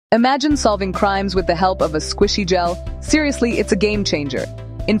Imagine solving crimes with the help of a squishy gel. Seriously, it's a game changer.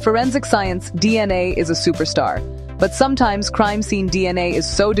 In forensic science, DNA is a superstar. But sometimes crime scene DNA is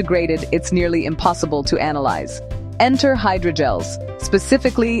so degraded it's nearly impossible to analyze. Enter hydrogels,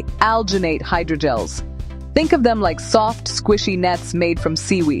 specifically alginate hydrogels. Think of them like soft, squishy nets made from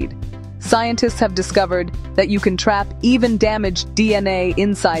seaweed. Scientists have discovered that you can trap even damaged DNA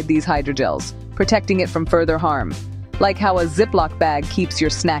inside these hydrogels, protecting it from further harm, like how a Ziploc bag keeps your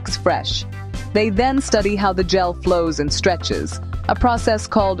snacks fresh. They then study how the gel flows and stretches, a process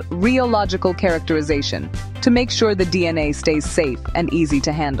called rheological characterization, to make sure the DNA stays safe and easy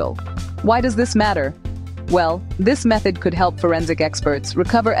to handle. Why does this matter? Well, this method could help forensic experts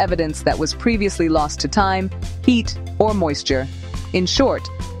recover evidence that was previously lost to time, heat, or moisture. In short,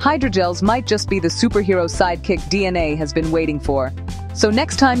 hydrogels might just be the superhero sidekick DNA has been waiting for. So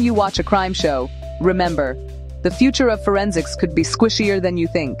next time you watch a crime show, remember, the future of forensics could be squishier than you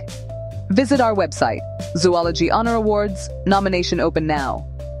think. Visit our website, Zoology Honor Awards, nomination open now,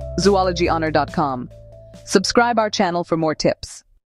 zoologyhonor.com. Subscribe our channel for more tips.